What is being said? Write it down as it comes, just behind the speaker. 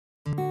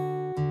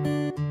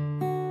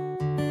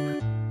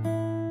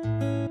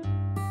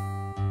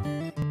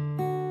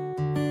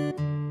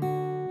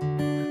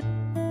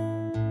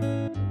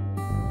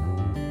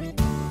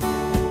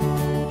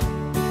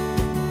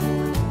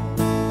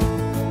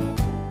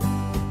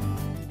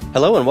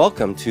Hello and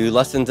welcome to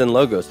Lessons in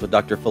Logos with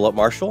Dr. Phillip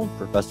Marshall,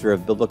 Professor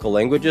of Biblical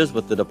Languages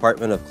with the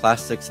Department of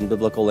Classics and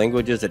Biblical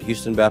Languages at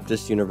Houston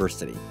Baptist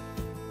University.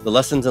 The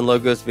Lessons in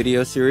Logos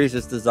video series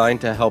is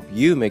designed to help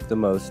you make the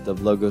most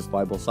of Logos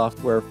Bible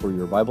software for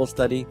your Bible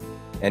study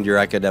and your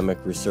academic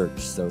research.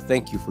 So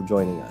thank you for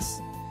joining us.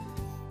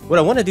 What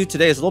I want to do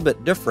today is a little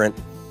bit different.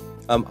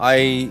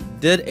 I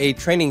did a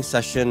training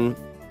session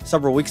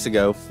several weeks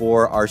ago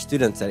for our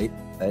students at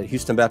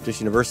Houston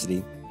Baptist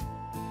University.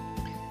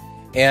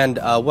 And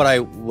what I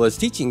was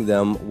teaching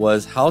them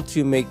was how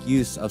to make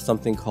use of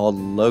something called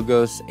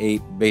Logos 8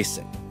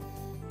 Basic.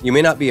 You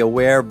may not be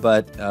aware,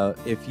 but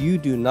if you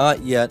do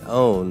not yet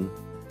own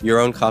your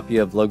own copy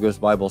of Logos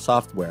Bible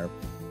software,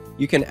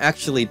 you can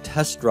actually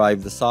test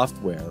drive the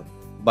software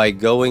by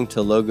going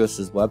to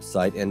Logos'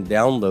 website and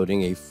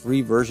downloading a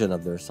free version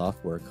of their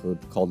software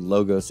called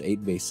Logos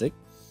 8 Basic.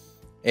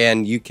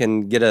 And you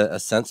can get a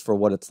sense for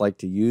what it's like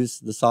to use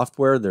the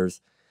software. There's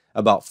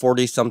about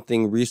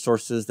 40-something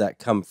resources that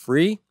come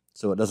free,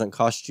 so it doesn't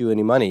cost you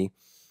any money.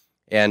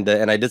 And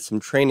I did some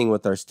training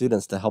with our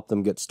students to help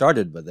them get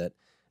started with it.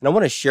 And I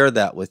want to share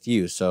that with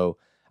you. So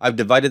I've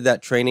divided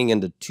that training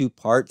into two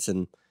parts,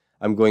 and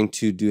I'm going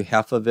to do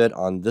half of it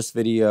on this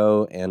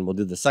video, and we'll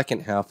do the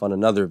second half on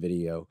another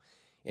video.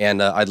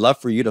 And I'd love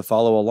for you to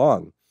follow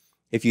along.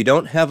 If you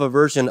don't have a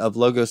version of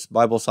Logos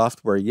Bible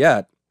software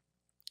yet,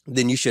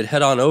 then you should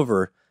head on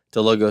over to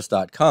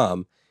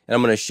logos.com. And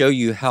I'm going to show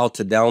you how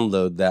to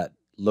download that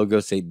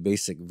Logos 8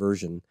 Basic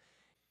version.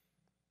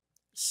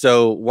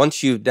 So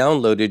once you've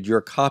downloaded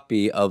your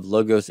copy of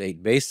Logos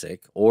 8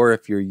 Basic, or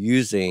if you're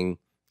using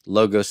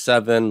Logos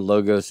 7,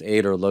 Logos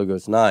 8, or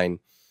Logos 9,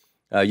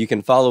 you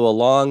can follow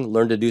along,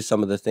 learn to do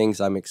some of the things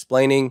I'm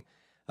explaining.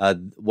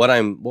 What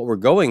we're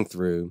going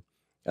through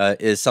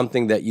is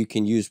something that you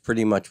can use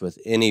pretty much with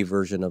any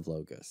version of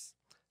Logos.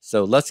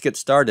 So let's get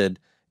started.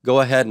 Go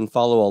ahead and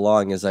follow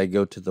along as I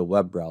go to the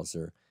web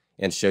browser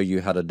and show you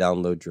how to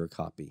download your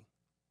copy.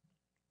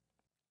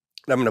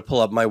 I'm going to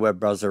pull up my web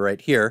browser right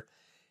here,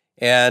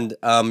 and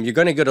you're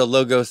going to go to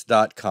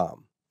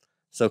logos.com.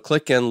 So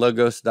click in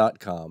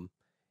logos.com,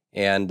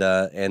 and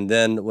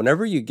then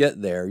whenever you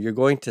get there, you're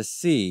going to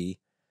see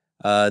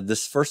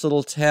this first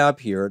little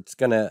tab here. It's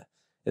gonna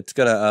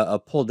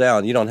pull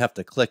down. You don't have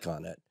to click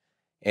on it,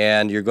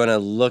 and you're going to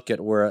look at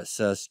where it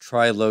says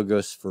Try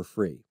Logos for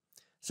free.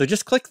 So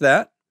just click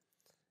that,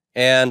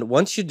 and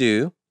once you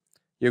do,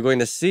 you're going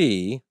to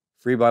see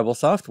Free Bible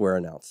Software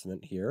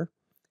announcement here,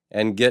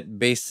 and Get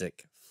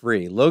Basic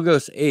free.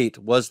 Logos 8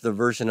 was the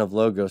version of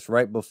Logos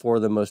right before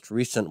the most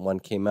recent one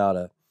came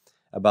out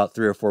about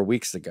 3 or 4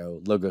 weeks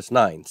ago, Logos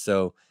 9.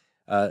 So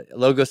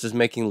Logos is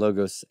making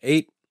Logos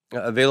 8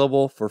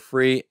 available for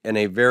free in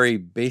a very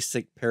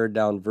basic pared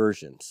down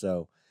version.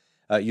 So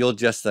you'll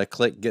just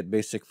click Get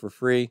Basic for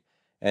free,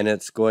 and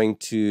it's going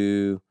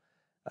to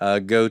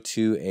go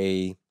to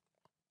a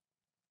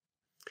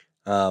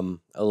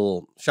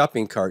little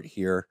shopping cart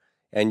here,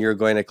 and you're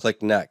going to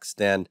click Next.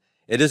 And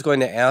it is going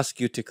to ask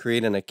you to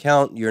create an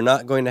account. You're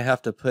not going to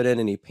have to put in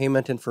any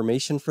payment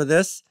information for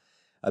this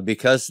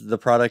because the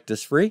product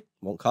is free. It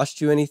won't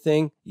cost you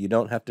anything. You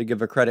don't have to give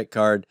a credit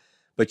card,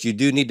 but you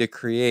do need to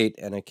create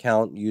an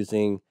account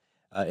using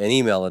an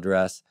email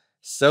address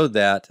so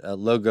that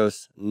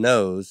Logos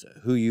knows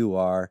who you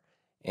are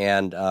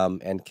and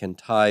can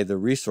tie the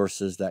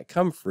resources that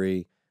come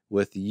free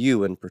with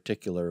you in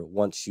particular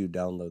once you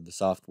download the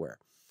software.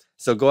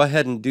 So go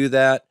ahead and do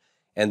that,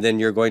 and then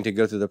you're going to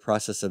go through the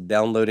process of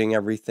downloading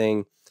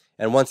everything.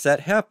 And once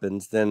that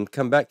happens, then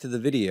come back to the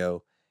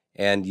video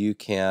and you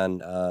can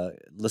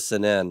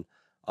listen in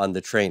on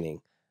the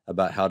training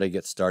about how to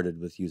get started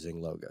with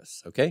using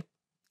Logos. Okay?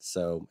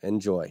 So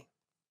enjoy.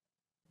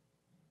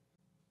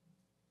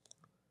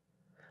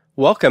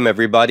 Welcome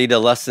everybody to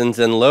Lessons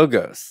in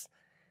Logos.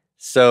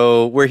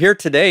 So we're here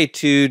today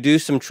to do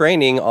some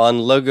training on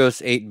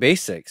Logos 8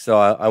 Basic. So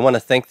I want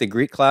to thank the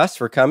Greek class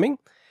for coming.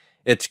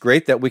 It's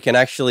great that we can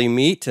actually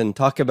meet and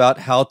talk about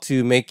how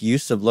to make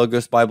use of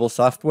Logos Bible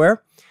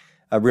software.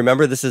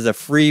 Remember, this is a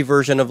free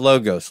version of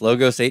Logos,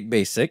 Logos 8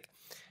 Basic.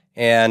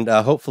 And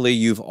hopefully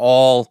you've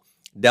all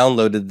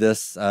downloaded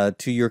this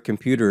to your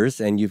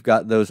computers and you've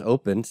got those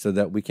open so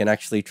that we can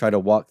actually try to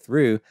walk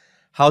through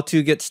how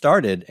to get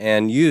started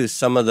and use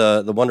some of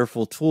the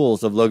wonderful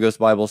tools of Logos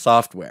Bible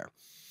software.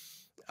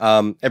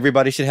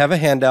 Everybody should have a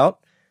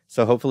handout,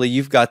 so hopefully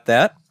you've got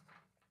that.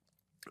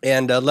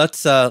 And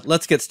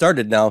let's get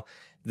started now.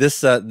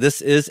 This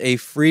is a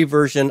free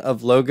version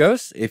of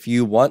Logos. If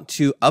you want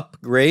to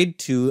upgrade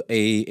to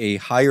a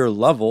higher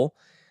level,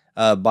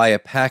 buy a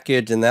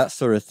package and that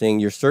sort of thing,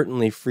 you're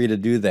certainly free to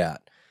do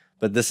that.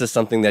 But this is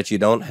something that you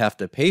don't have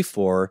to pay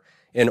for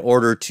in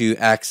order to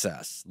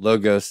access.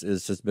 Logos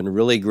has been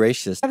really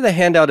gracious. I have the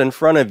handout in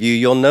front of you.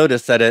 You'll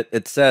notice that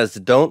it says,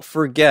 don't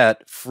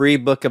forget free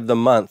book of the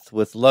month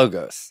with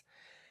Logos.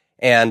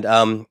 And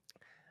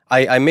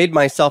I made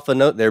myself a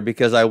note there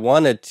because I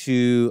wanted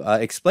to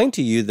explain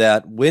to you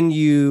that when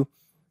you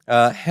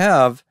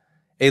have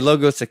a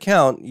Logos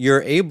account,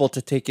 you're able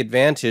to take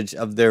advantage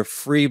of their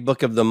free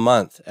book of the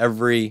month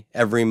every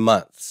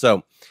month.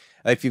 So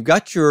If you've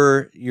got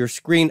your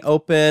screen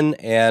open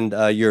and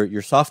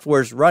your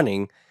software's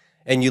running,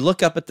 and you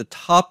look up at the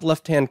top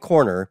left-hand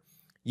corner,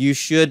 you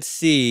should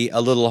see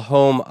a little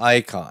home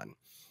icon.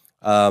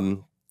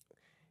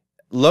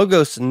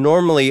 Logos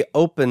normally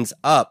opens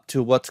up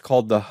to what's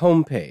called the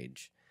home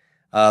page.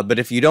 But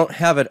if you don't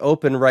have it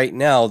open right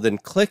now, then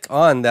click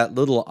on that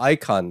little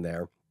icon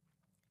there,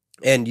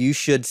 and you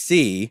should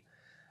see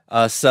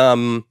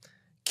some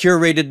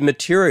curated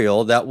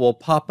material that will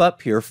pop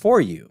up here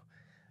for you.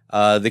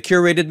 The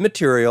curated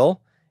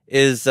material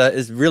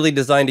is really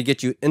designed to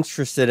get you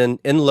interested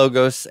in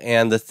Logos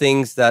and the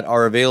things that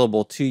are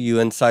available to you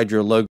inside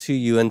your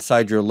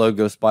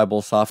Logos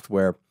Bible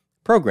software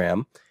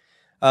program.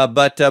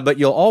 But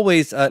you'll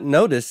always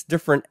notice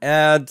different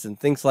ads and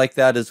things like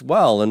that as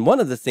well. And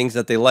one of the things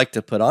that they like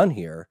to put on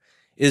here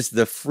is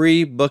the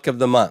free book of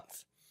the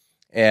month.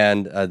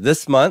 And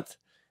this month,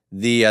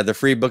 the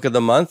free book of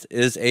the month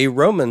is a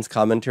Romans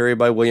commentary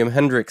by William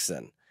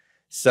Hendrickson.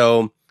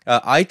 So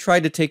I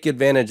try to take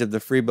advantage of the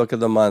free book of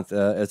the month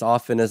as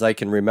often as I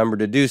can remember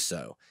to do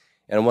so.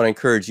 And I want to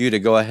encourage you to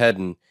go ahead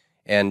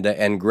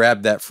and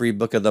grab that free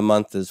book of the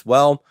month as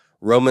well.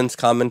 Romans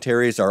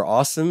commentaries are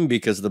awesome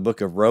because the book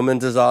of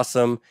Romans is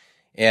awesome,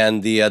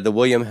 and the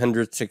William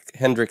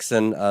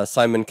Hendrickson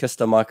Simon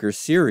Kistemacher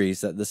series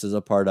that this is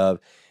a part of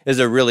is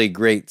a really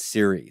great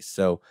series.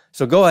 So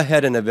go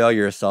ahead and avail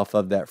yourself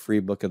of that free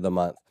book of the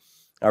month.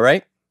 All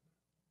right?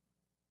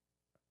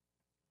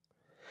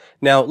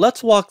 Now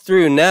let's walk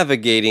through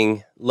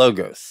navigating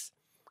Logos.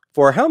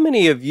 For how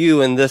many of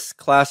you in this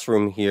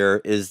classroom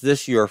here is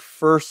this your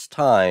first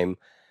time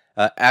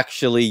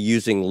actually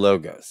using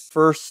Logos?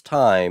 First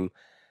time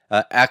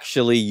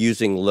actually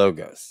using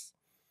Logos.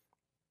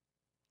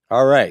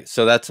 All right,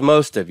 so that's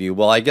most of you.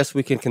 Well, I guess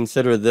we can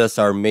consider this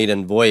our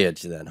maiden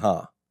voyage then,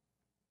 huh?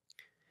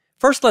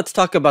 First, let's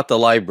talk about the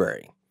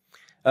library.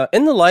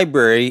 In the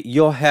library,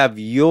 you'll have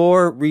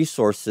your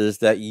resources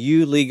that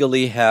you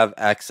legally have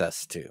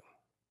access to.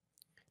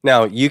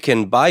 Now, you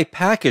can buy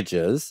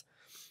packages,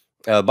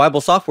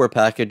 Bible software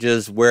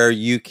packages, where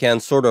you can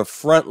sort of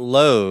front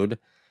load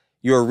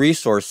your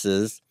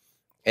resources,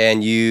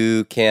 and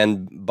you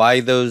can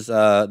buy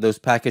those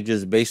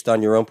packages based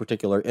on your own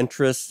particular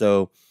interests.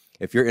 So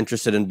if you're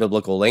interested in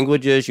biblical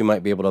languages, you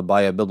might be able to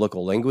buy a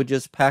biblical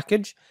languages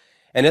package,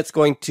 and it's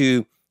going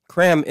to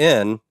cram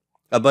in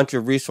a bunch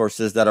of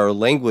resources that are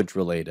language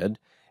related,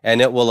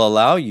 and it will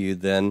allow you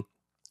then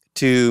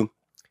to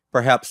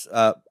perhaps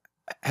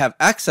have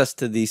access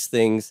to these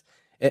things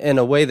in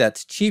a way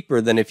that's cheaper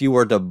than if you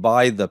were to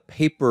buy the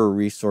paper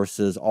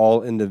resources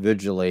all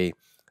individually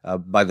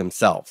by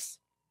themselves.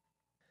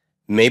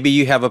 Maybe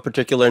you have a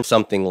particular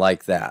something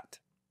like that.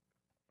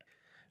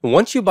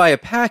 Once you buy a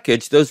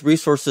package, those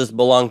resources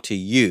belong to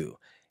you,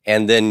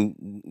 and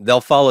then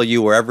they'll follow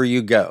you wherever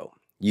you go.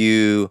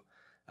 You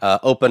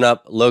open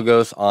up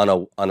Logos on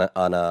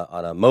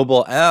a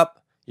mobile app,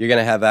 you're going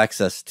to have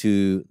access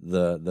to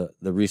the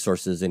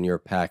resources in your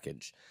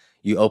package.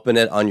 You open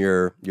it on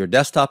your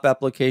desktop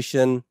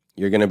application,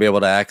 you're going to be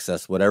able to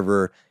access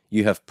whatever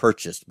you have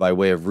purchased by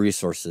way of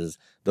resources.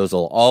 Those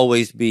will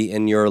always be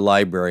in your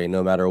library,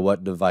 no matter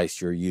what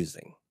device you're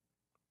using.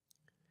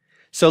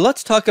 So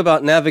let's talk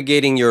about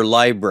navigating your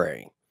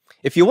library.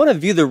 If you want to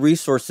view the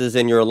resources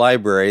in your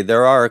library,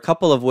 there are a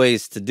couple of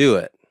ways to do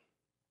it.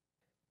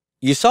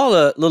 You saw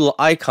the little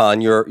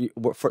icon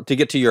to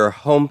get to your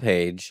home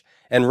page,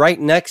 and right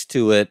next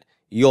to it,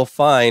 you'll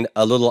find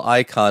a little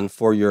icon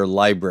for your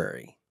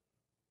library.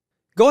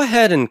 Go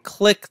ahead and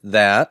click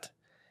that,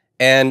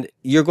 and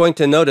you're going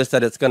to notice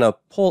that it's going to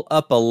pull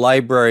up a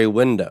library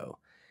window.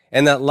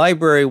 And that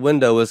library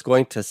window is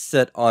going to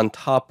sit on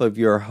top of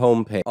your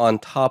home page.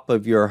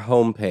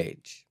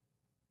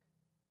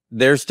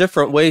 There's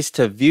different ways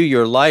to view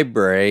your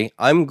library.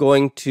 I'm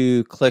going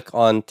to click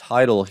on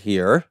title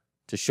here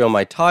to show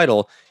my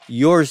title.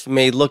 Yours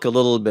may look a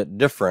little bit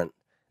different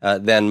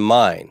than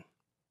mine.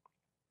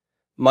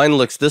 Mine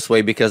looks this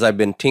way because I've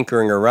been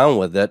tinkering around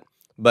with it,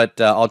 but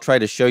I'll try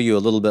to show you a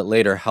little bit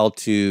later how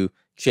to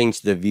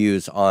change the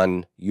views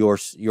on your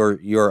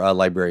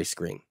library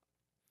screen.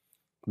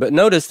 But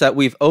notice that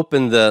we've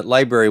opened the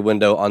library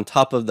window on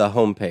top of the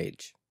home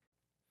page.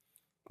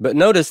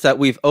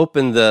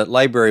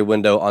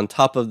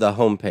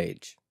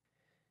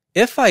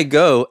 If I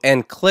go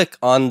and click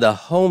on the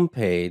home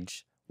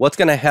page, what's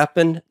going to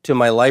happen to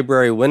my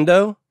library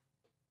window?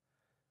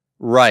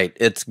 Right,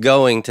 it's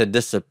going to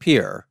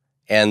disappear,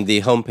 and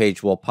the home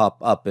page will pop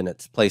up in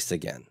its place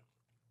again.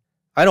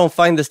 I don't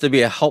find this to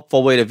be a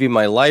helpful way to view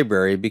my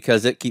library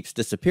because it keeps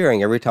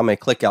disappearing every time I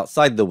click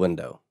outside the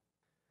window.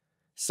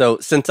 So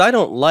since I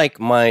don't like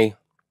my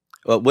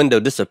window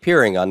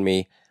disappearing on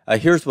me,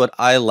 here's what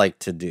I like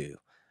to do.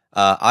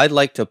 I'd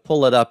like to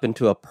pull it up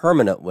into a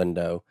permanent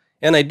window,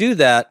 and I do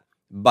that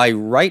by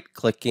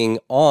right-clicking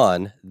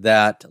on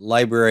that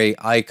library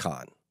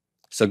icon.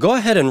 So go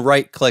ahead and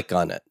right-click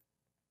on it.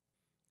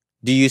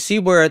 Do you see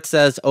where it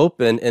says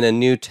Open in a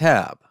new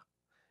tab?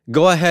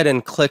 Go ahead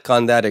and click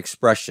on that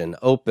expression,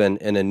 Open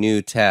in a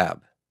new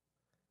tab.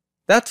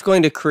 That's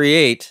going to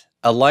create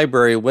a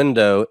library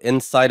window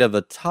inside of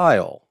a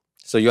tile.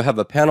 So you'll have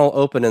a panel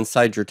open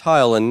inside your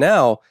tile, and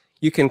now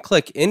you can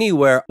click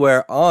anywhere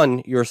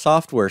on your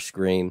software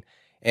screen,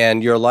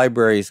 and your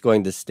library is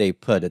going to stay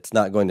put. It's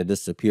not going to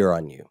disappear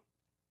on you.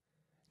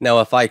 Now,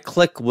 if I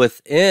click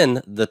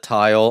within the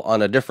tile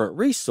on a different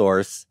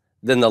resource,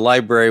 then the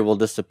library will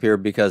disappear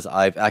because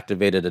I've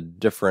activated a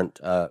different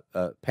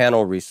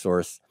panel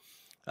resource.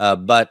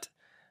 But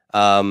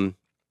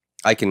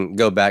I can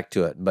go back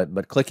to it.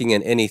 But clicking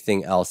in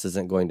anything else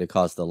isn't going to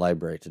cause the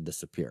library to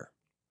disappear.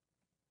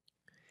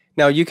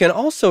 Now, you can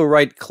also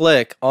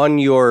right-click on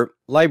your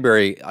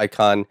library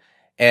icon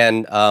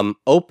and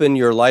open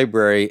your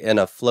library in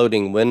a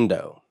floating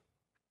window.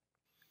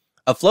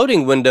 A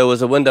floating window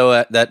is a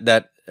window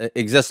that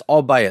exists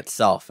all by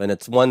itself, and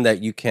it's one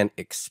that you can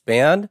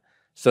expand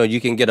so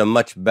you can get a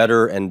much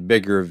better and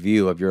bigger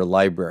view of your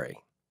library.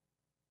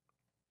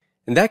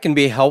 And that can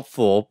be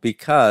helpful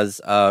because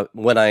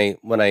when I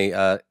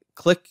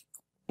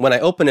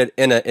open it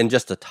in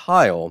just a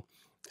tile,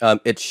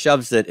 it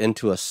shoves it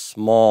into a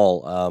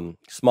small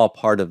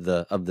part of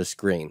the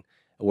screen,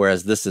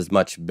 whereas this is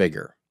much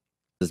bigger.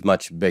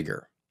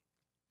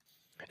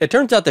 It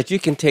turns out that you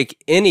can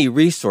take any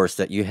resource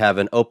that you have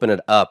and open it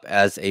up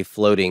as a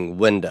floating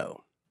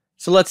window.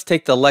 So let's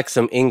take the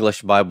Lexham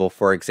English Bible,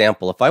 for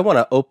example. If I want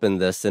to open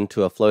this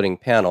into a floating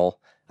panel,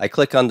 I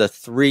click on the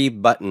 3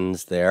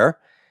 buttons there,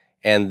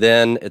 and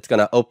then it's going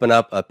to open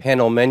up a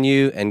panel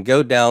menu and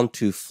go down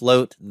to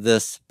Float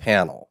This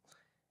Panel.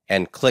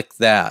 And click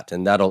that,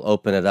 and that'll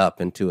open it up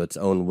into its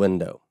own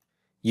window.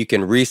 You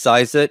can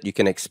resize it, you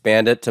can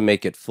expand it to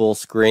make it full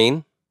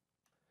screen,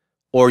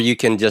 or you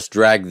can just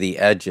drag the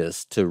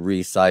edges to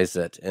resize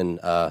it in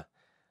a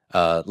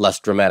less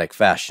dramatic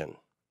fashion.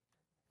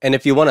 And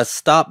if you want to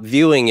stop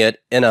viewing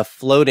it in a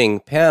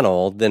floating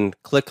panel, then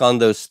click on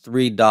those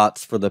 3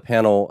 dots for the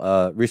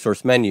panel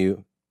resource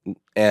menu,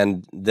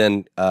 and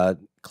then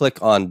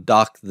click on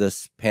Dock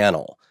This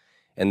Panel,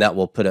 and that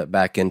will put it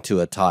back into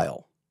a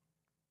tile.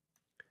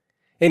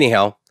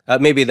 Anyhow,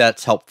 maybe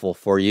that's helpful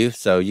for you,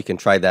 so you can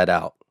try that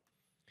out.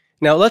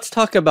 Now let's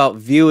talk about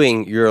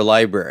viewing your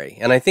library.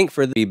 And I think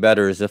for the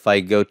better is if I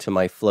go to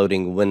my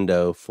floating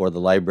window for the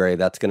library,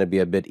 that's going to be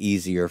a bit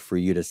easier for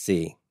you to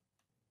see.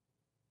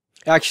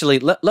 Actually,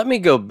 let me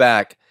go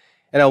back,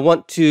 and I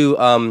want to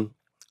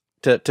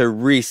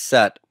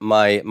reset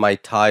my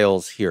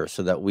tiles here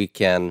so that we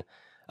can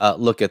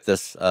look at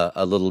this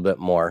a little bit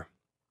more.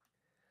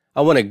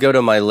 I want to go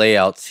to my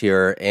layouts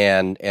here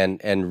and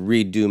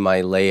redo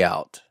my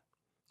layout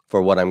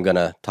for what I'm going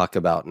to talk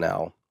about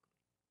now.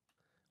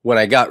 When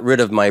I got rid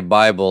of my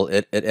Bible,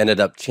 it ended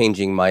up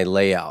changing my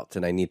layout,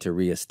 and I need to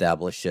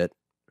reestablish it.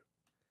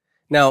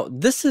 Now,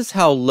 this is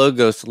how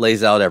Logos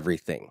lays out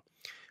everything.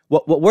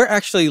 What we're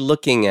actually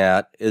looking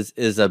at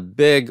is a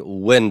big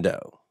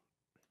window.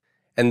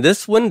 And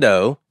this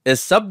window is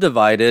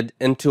subdivided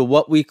into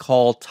what we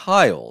call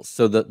tiles.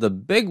 So the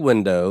big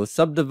window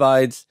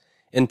subdivides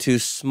into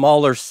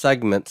smaller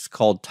segments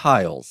called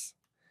tiles.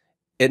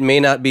 It may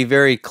not be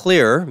very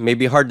clear, may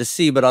be hard to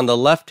see, but on the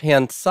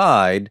left-hand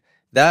side,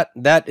 that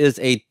is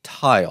a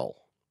tile.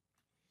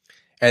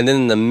 And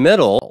then in the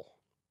middle,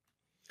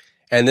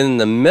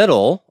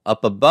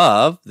 up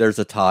above, there's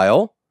a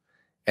tile.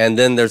 And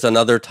then there's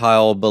another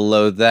tile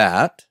below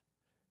that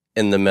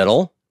in the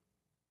middle.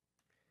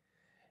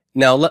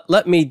 Now,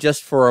 let me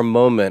just for a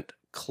moment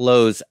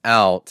close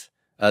out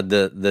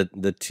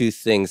the 2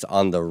 things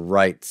on the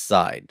right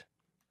side.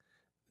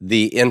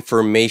 The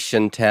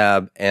Information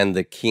tab and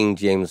the King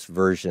James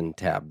Version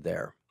tab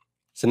there.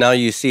 So now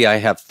you see I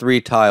have 3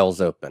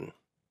 tiles open.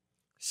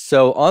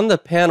 So on the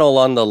panel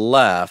on the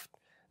left,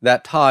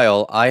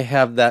 I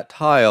have that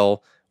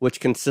tile which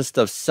consists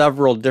of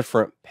several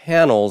different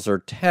panels or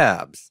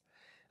tabs.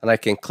 And I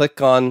can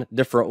click on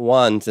different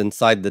ones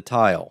inside the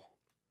tile.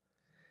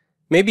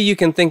 Maybe you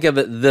can think of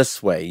it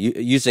this way,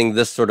 using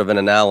this sort of an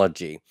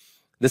analogy.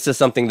 This is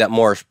something that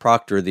Morris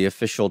Proctor, the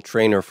official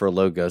trainer for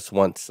Logos,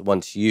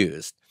 once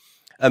used.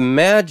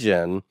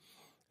 Imagine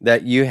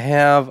that you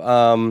have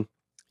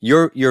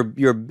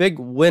your big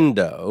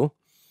window,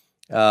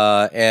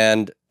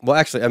 and well,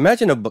 actually,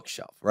 imagine a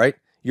bookshelf, right?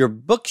 Your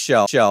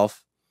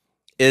bookshelf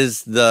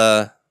is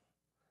the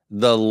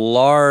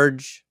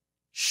large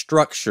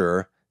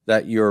structure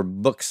that your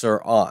books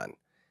are on,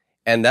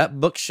 and that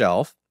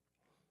bookshelf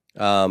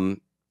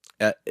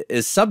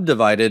is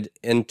subdivided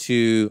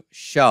into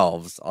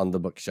shelves on the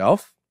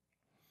bookshelf.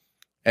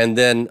 And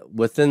then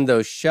within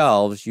those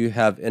shelves, you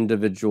have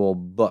individual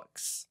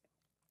books.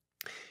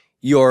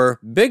 Your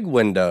big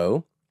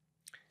window,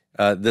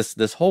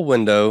 this whole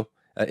window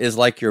is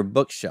like your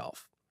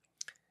bookshelf.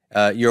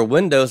 Your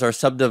windows are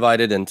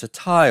subdivided into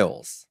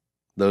tiles.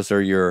 Those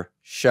are your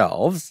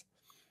shelves.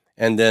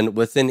 And then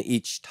within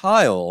each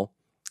tile,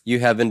 you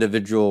have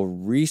individual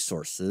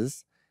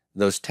resources.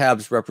 Those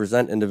tabs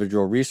represent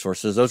individual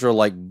resources. Those are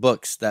like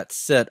books that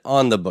sit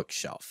on the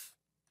bookshelf.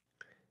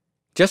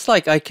 Just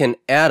like I can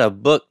add a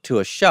book to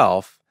a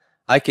shelf,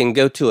 I can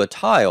go to a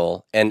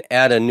tile and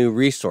add a new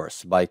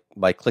resource by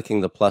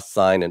clicking the plus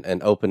sign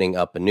and opening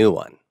up a new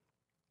one.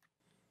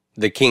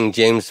 the King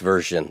James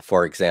Version,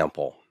 for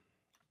example.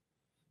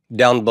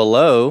 Down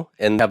below,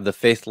 and have the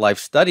Faith Life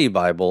Study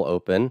Bible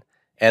open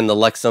and the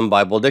Lexham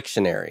Bible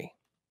Dictionary.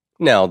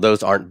 Now,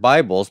 those aren't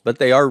Bibles, but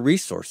they are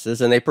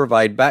resources, and they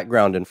provide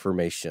background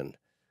information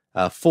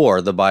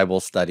for the Bible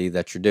study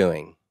that you're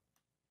doing.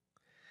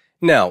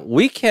 Now,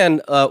 we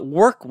can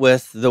work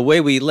with the way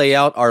we lay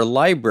out our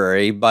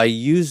library by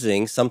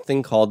using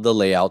something called the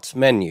Layouts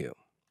menu.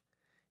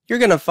 You're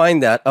going to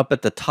find that up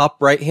at the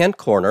top right-hand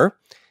corner.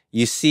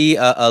 You see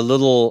a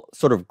little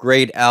sort of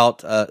grayed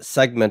out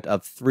segment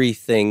of 3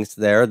 things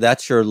there.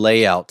 That's your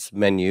Layouts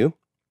menu.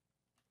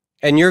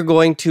 And you're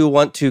going to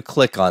want to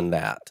click on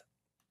that.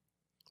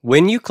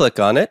 When you click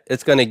on it,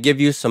 it's going to give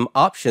you some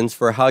options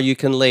for how you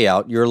can lay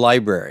out your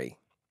library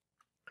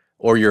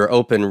or your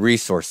open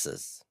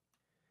resources.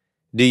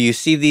 Do you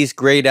see these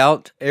grayed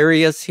out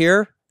areas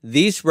here?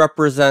 These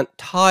represent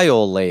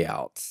tile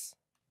layouts.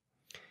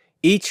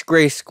 Each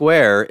gray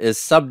square is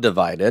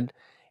subdivided,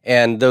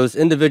 and those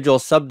individual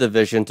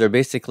subdivisions are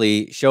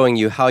basically showing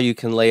you how you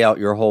can lay out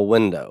your whole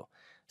window.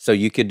 So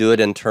you could do it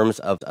in terms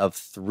of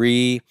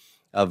 3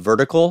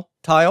 vertical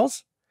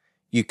tiles.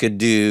 You could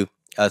do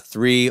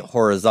 3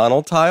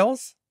 horizontal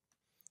tiles.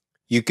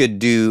 You could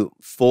do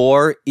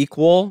 4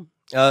 equal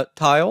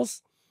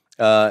tiles.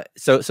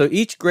 So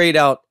each grayed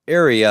out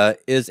area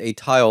is a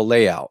tile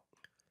layout.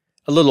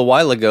 A little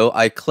while ago,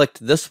 I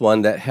clicked this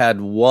one that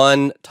had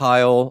 1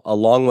 tile, a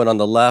long one on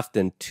the left,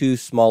 and 2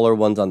 smaller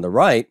ones on the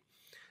right.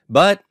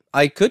 But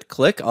I could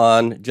click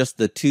on just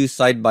the 2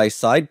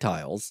 side-by-side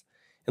tiles.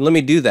 And let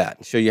me do that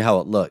and show you how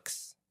it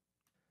looks.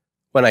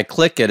 When I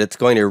click it, it's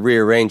going to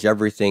rearrange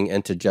everything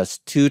into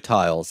just 2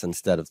 tiles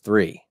instead of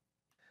 3.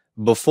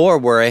 Before,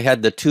 where I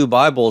had the 2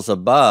 Bibles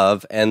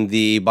above and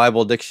the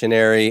Bible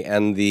Dictionary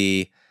and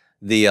the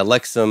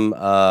Lexham,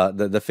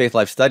 the Faith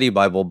Life Study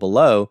Bible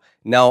below,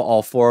 now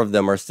all 4 of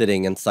them are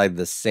sitting inside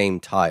the same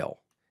tile.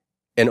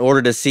 In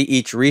order to see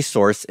each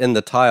resource in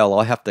the tile,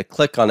 I'll have to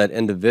click on it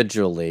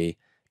individually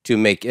to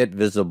make it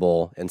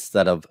visible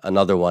instead of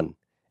another one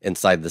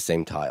inside the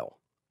same tile.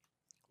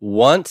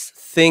 Once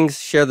things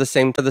share the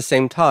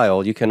same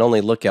tile, you can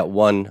only look at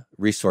 1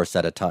 resource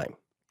at a time.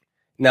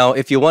 Now,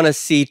 if you want to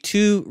see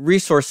 2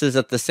 resources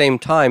at the same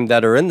time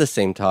that are in the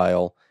same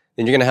tile,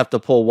 then you're going to have to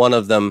pull one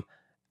of them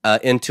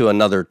into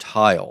another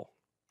tile.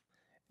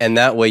 And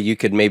that way you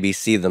could maybe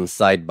see them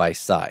side by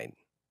side.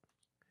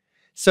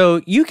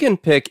 So you can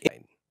pick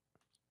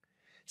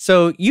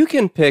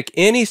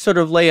any sort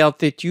of layout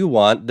that you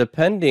want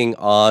depending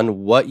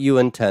on what you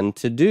intend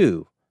to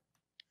do.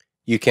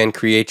 You can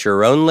create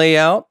your own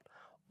layout,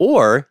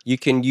 or you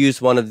can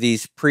use one of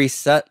these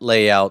preset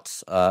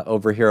layouts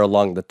over here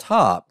along the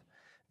top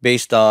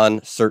based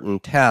on certain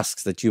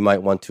tasks that you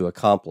might want to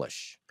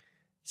accomplish.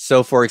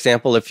 So, for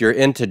example, if you're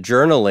into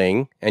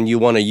journaling and you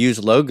want to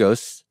use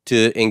Logos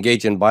to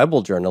engage in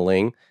Bible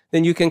journaling,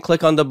 then you can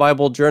click on the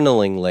Bible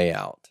journaling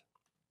layout.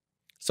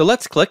 So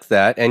let's click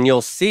that, and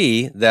you'll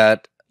see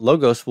that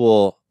Logos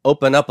will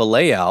open up a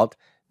layout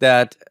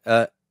that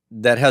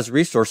has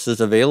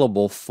resources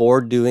available for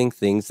doing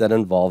things that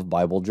involve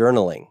Bible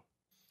journaling.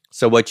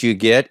 So what you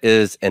get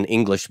is an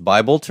English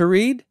Bible to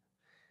read.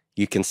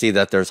 You can see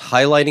that there's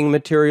highlighting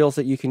materials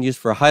that you can use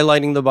for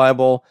highlighting the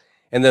Bible.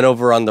 And then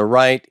over on the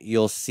right,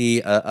 you'll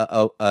see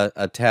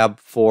a tab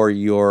for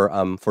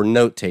your for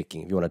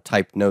note-taking, if you want to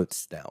type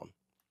notes down.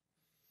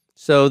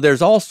 So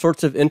there's all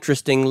sorts of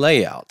interesting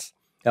layouts.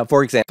 Now,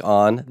 for example,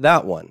 on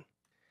that one,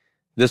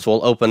 this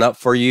will open up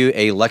for you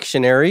a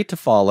lectionary to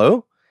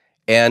follow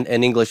and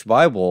an English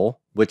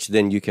Bible, which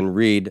then you can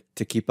read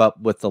to keep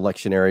up with the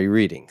lectionary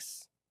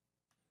readings.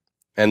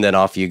 And then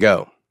off you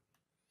go.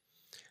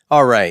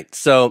 All right,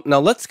 so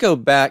now let's go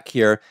back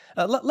here.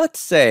 Let's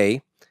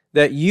say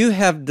that you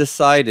have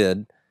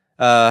decided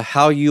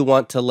how you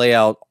want to lay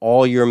out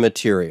all your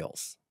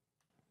materials.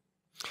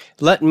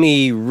 Let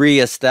me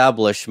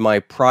reestablish my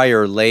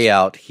prior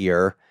layout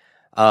here.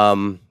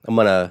 I'm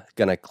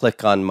gonna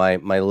click on my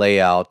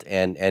layout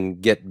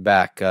and get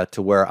back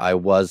to where I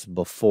was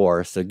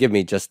before. So give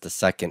me just a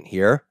second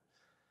here,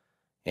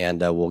 and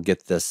we'll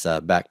get this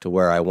back to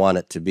where I want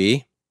it to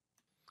be.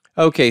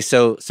 Okay,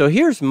 so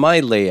here's my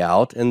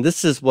layout, and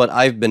this is what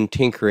I've been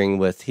tinkering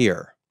with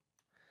here.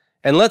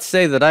 And let's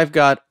say that I've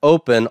got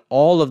open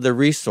all of the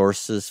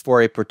resources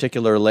for a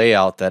particular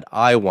layout that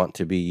I want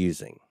to be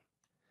using.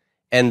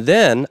 And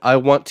then I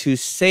want to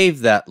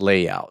save that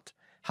layout.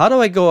 How do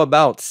I go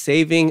about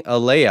saving a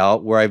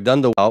layout where I've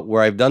done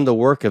the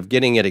work of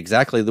getting it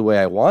exactly the way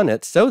I want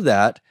it so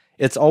that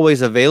it's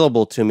always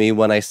available to me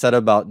when I set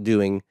about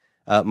doing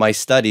my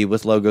study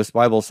with Logos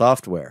Bible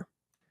software?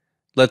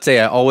 Let's say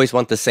I always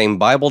want the same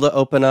Bible to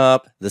open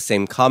up, the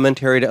same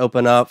commentary to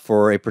open up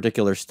for a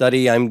particular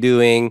study I'm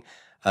doing,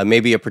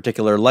 maybe a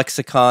particular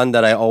lexicon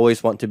that I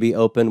always want to be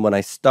open when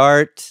I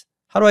start.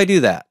 How do I do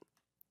that?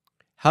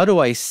 How do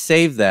I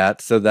save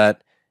that so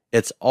that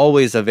it's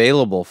always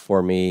available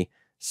for me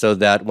so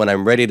that when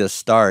I'm ready to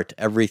start,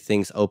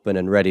 everything's open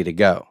and ready to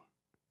go?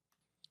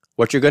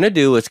 What you're going to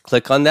do is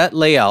click on that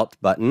layout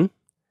button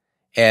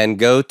and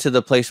go to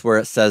the place where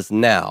it says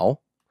Now.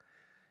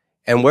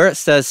 And where it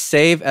says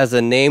Save as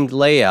a Named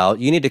Layout,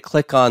 you need to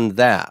click on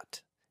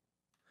that.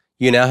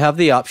 You now have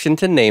the option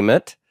to name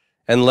it,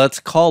 and let's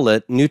call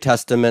it New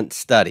Testament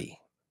Study.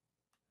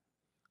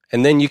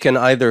 And then you can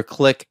either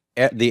click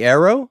the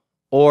arrow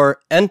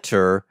or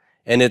Enter,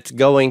 and it's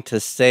going to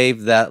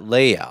save that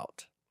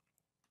layout.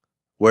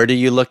 Where do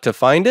you look to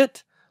find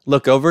it?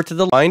 Look over to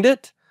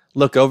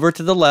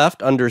the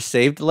left under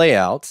Saved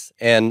Layouts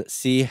and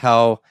see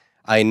how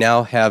I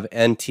now have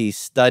NT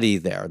Study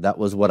there. That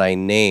was what I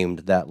named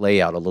that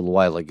layout a little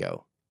while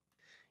ago.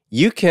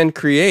 You can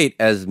create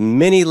as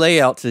many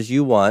layouts as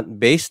you want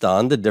based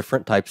on the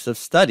different types of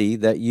study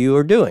that you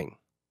are doing.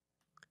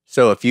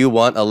 So if you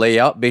want a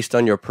layout based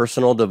on your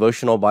personal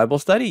devotional Bible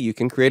study, you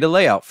can create a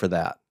layout for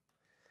that.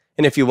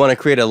 And if you want to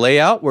create a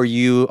layout where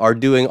you are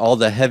doing all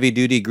the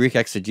heavy-duty Greek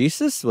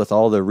exegesis with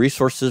all the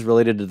resources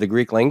related to the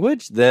Greek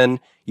language, then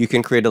you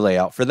can create a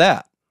layout for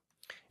that.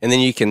 And then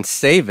you can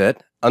save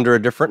it under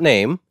a different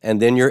name,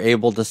 and then you're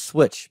able to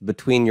switch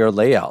between your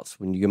layouts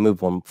when you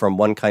move from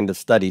one kind of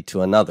study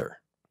to another.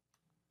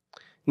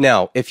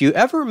 Now, if you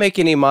ever make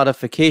any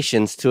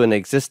modifications to an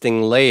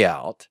existing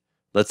layout,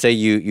 let's say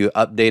you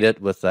update it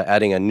with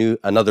adding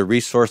another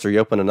resource, or you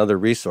open another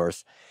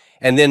resource,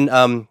 and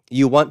then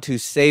you want to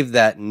save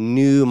that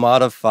new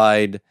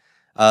modified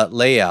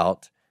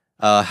layout,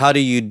 how do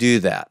you do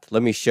that?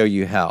 Let me show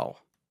you how.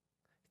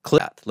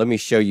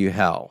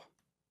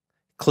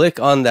 Click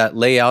on that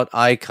layout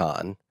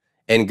icon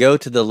and go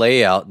to the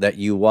layout that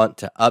you want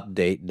to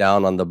update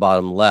down on the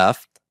bottom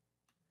left.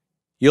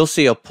 You'll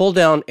see a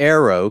pull-down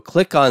arrow.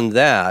 Click on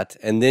that,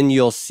 and then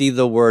you'll see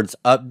the words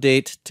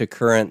Update to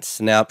Current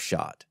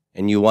Snapshot,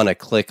 and you want to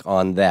click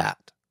on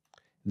that.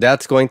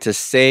 That's going to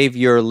save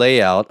your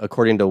layout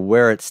according to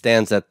where it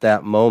stands at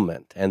that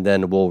moment, and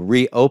then we'll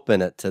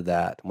reopen it to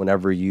that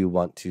whenever you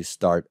want to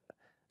start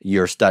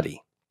your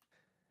study.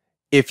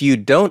 If you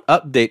don't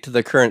update to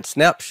the current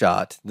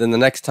snapshot, then the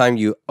next time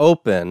you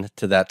open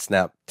to that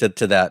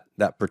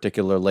that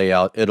particular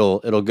layout,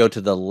 it'll go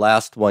to the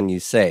last one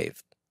you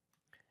saved.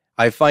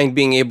 I find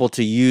being able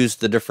to use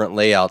the different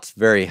layouts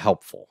very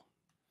helpful,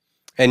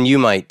 and you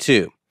might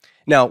too.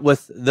 Now,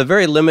 with the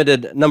very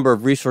limited number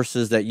of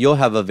resources that you'll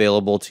have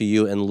available to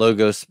you in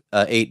Logos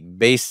 8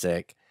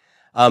 Basic,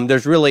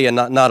 there's really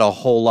not a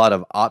whole lot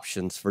of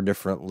options for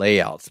different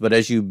layouts. But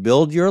as you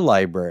build your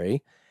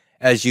library,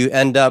 as you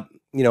end up,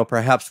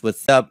 perhaps with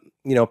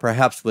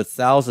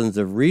thousands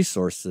of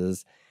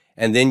resources,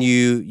 and then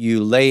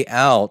you lay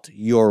out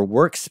your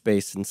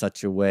workspace in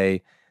such a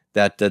way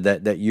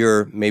that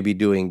you're maybe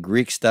doing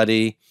Greek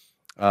study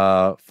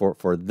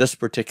for this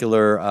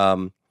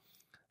particular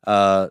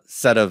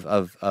set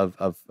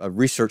of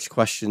research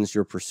questions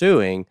you're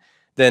pursuing,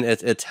 then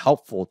it's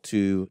helpful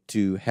to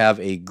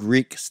have a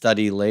Greek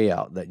study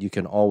layout that you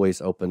can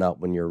always open up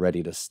when you're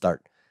ready to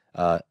start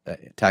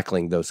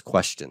tackling those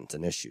questions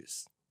and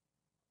issues.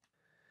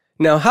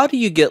 Now, how do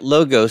you get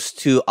Logos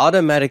to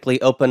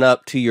automatically open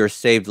up to your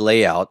saved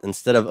layout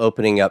instead of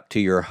opening up to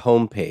your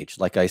home page?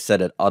 Like I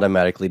said, it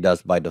automatically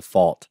does by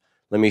default.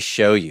 Let me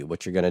show you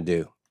what you're going to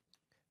do.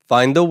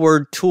 Find the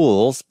word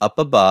Tools up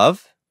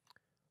above.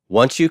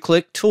 Once you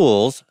click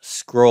Tools,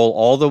 scroll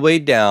all the way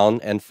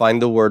down and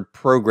find the word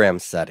Program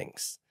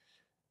Settings.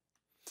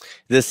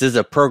 This is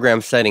a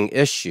program setting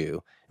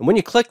issue. And when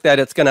you click that,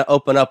 it's going to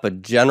open up a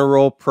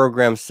general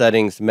program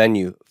settings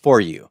menu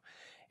for you.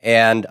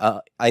 And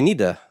I need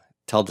to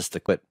tell this to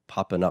quit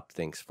popping up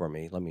things for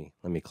me. Let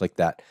me click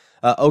that.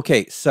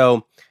 Okay,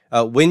 so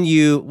when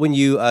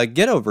you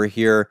get over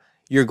here,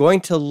 you're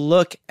going to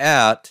look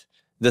at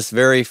this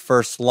very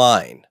first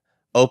line,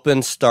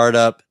 Open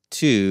Startup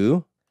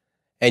to,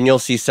 and you'll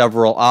see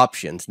several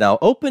options. Now,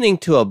 opening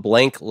to a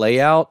blank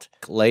layout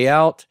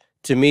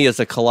to me is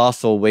a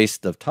colossal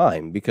waste of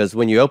time, because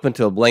when you open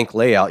to a blank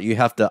layout, you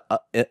have to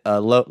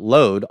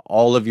load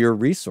all of your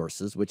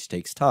resources, which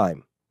takes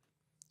time.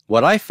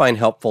 What I find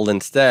helpful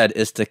instead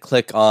is to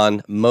click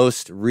on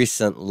Most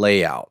Recent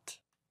Layout.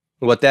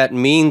 What that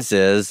means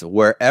is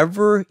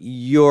wherever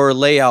your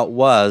layout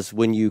was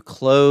when you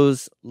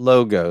close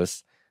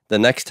Logos, the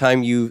next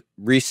time you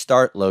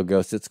restart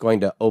Logos, it's going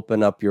to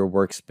open up your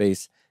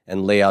workspace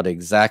and lay out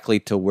exactly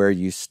to where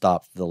you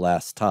stopped the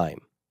last time.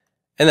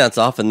 And that's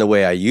often the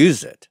way I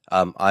use it.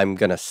 I'm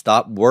going to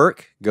stop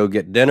work, go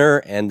get dinner,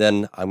 and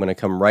then I'm going to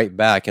come right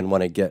back and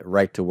want to get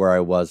right to where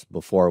I was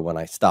before when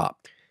I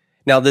stopped.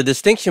 Now, the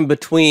distinction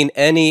between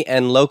any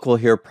and local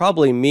here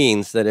probably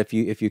means that if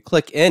you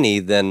click any,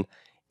 then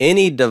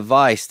any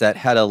device that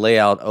had a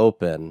layout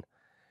open,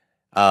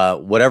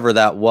 whatever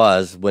that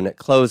was, when it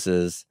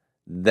closes,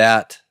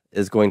 that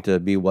is going to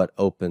be what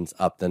opens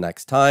up the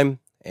next time,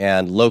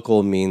 and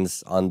local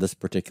means on this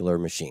particular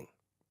machine.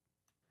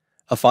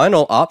 A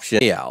final option,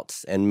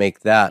 layouts, and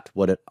make that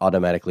what it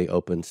automatically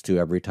opens to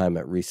every time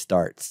it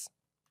restarts.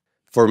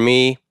 For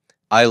me,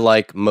 I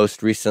like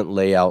Most Recent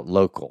Layout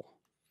Local.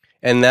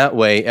 And that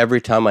way, every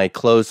time I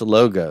close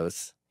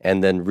Logos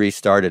and then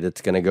restart it,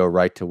 it's going to go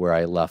right to where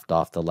I left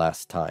off the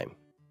last time.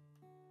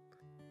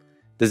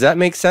 Does that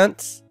make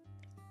sense?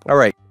 All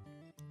right.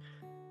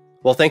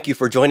 Well, thank you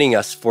for joining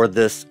us for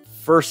this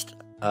first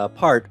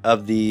part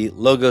of the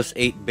Logos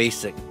 8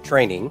 basic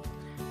training.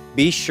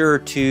 Be sure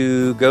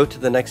to go to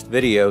the next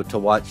video to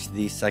watch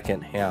the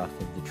second half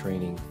of the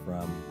training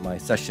from my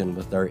session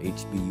with our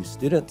HBU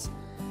students.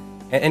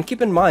 And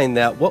keep in mind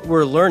that what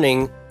we're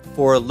learning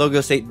for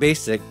Logos 8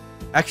 basic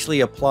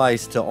actually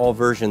applies to all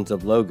versions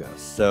of Logos.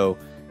 So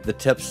the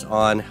tips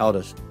on how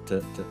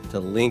to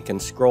link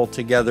and scroll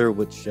together,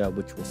 which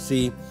we'll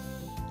see,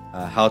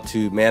 how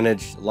to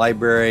manage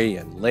library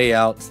and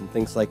layouts and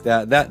things like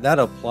that. That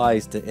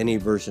applies to any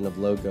version of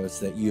Logos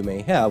that you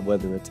may have,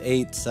 whether it's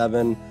 8,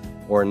 7,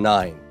 or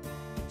 9.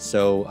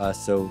 So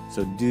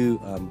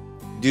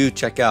do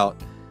check out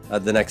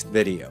the next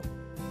video.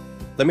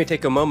 Let me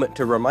take a moment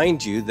to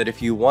remind you that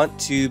if you want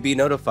to be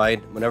notified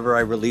whenever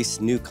I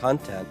release new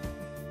content,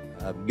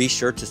 be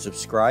sure to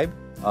subscribe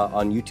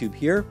on YouTube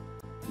here.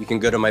 You can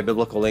go to my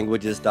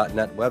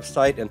biblicallanguages.net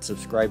website and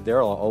subscribe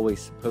there. I'll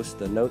always post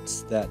the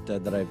notes that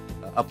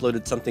I've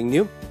uploaded something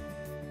new.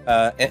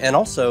 And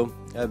also,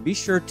 be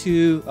sure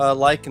to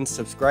like and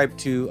subscribe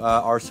to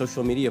our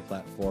social media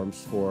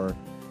platforms for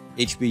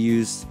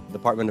HBU's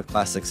Department of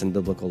Classics and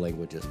Biblical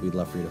Languages. We'd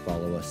love for you to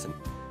follow us and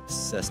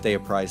stay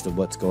apprised of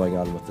what's going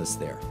on with us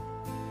there.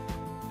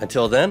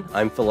 Until then,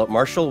 I'm Phillip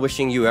Marshall,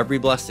 wishing you every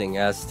blessing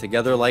as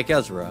together like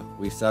Ezra,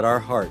 we set our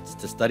hearts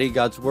to study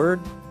God's Word,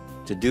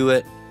 to do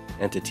it,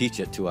 and to teach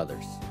it to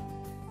others.